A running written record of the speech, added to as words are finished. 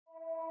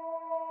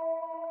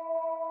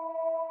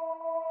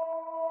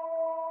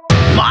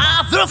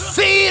Mother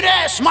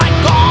fetus, my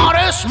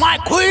goddess, my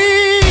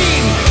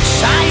queen,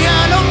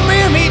 scion of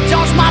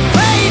myrmidons, my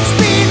fate's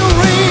been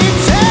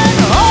written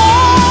on.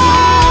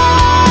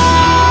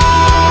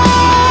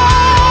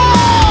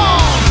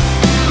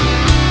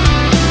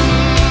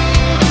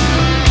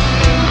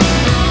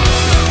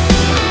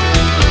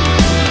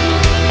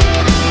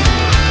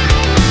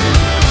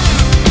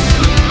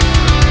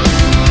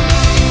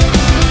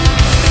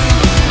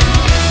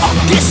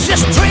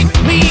 Just trick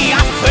me,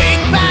 a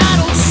fake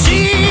battle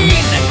scene.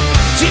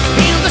 Deep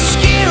in the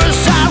skiers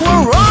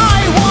where I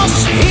was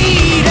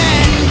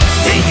hidden.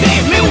 They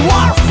gave me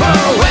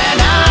warfare when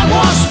I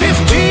was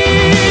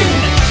 15.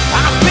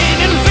 I've been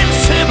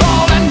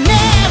invincible and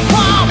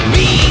never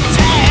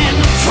beaten.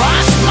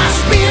 Thrust my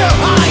spear,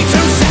 I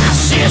turns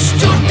ashes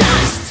to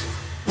dust.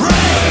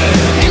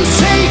 In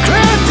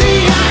sacred the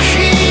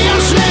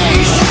Achaeans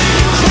nation,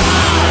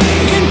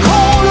 in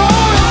cold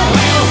oil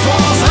will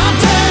for the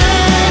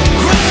dead.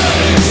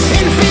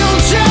 In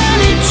fields and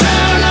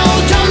eternal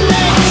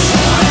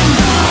damnation,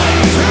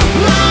 through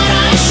blood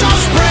I shall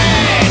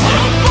spread.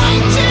 I'll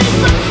fight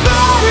even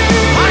fury.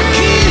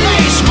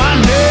 Achilles my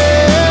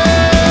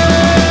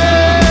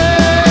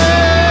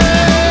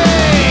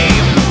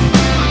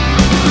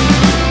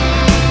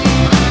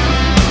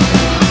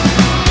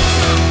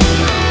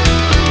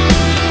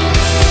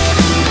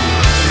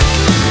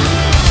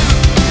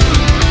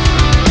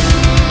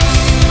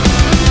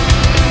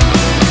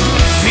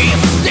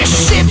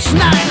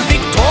Nine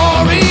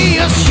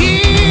victorious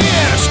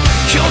years,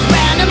 killed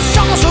men and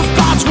sons of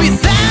gods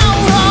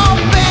without a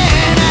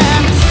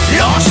pennant.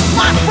 Lost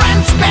my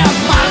friends, spent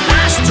my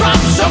last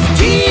drops of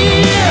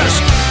tears.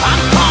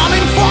 I'm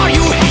coming for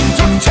you,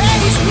 Hector,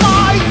 taste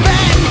my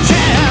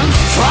vengeance.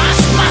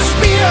 Thrust my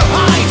spear,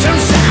 I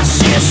turns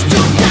ashes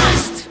to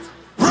dust.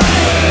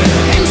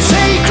 In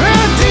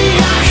sacred the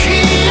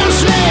Achaeans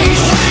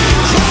nation,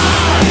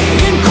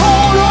 in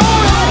cold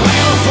oil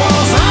will for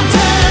the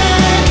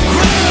dead.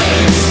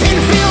 In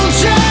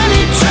fields and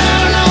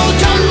eternal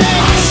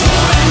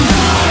damnation,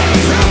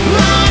 through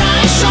blood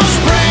I shall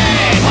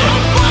spread.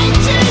 I'll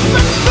fight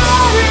even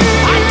fury.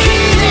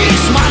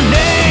 Achilles my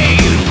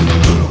name.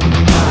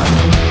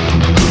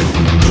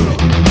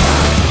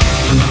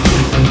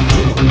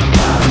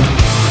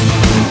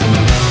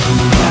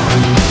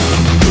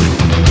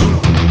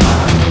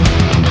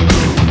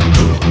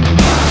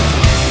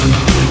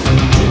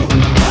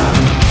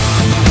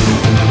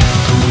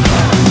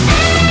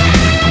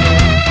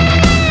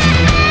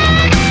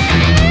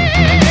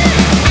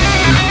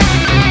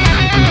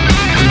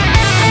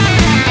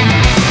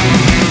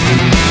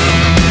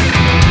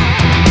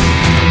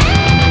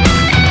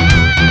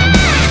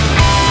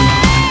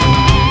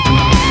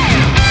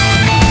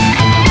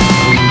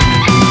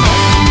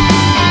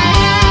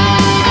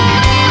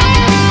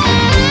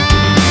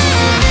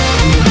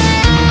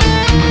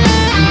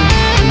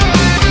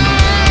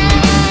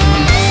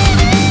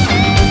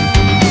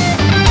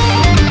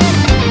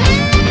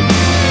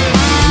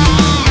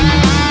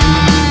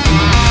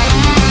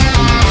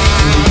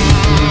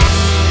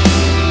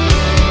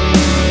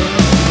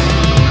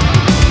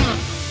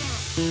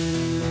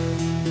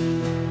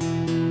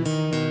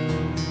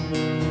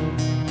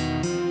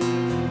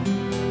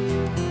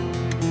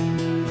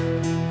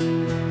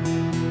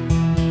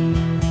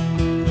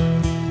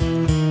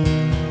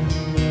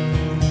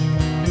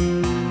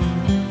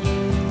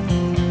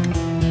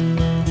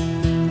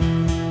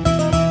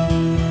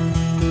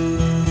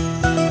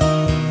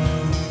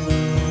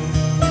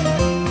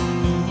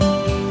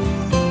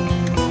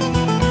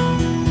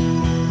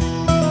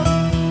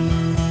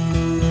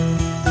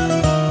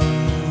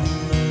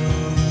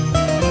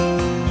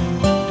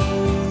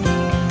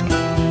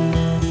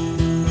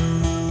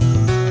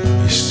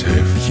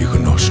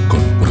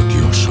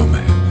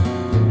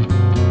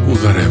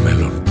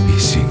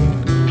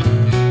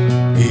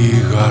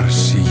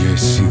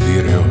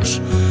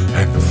 σιδήρεος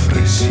εν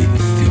φρεσί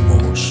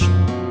θυμός.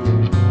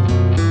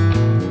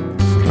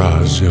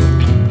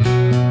 Φράζεων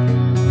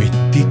μη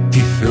τι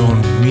θεόν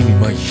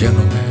μήνυμα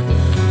γένομαι,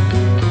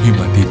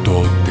 είμα τι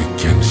τότε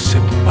κι αν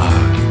σε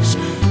πάρεις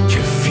και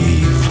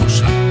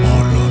φύφος απ'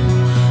 όλων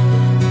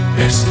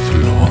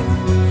εσθλών.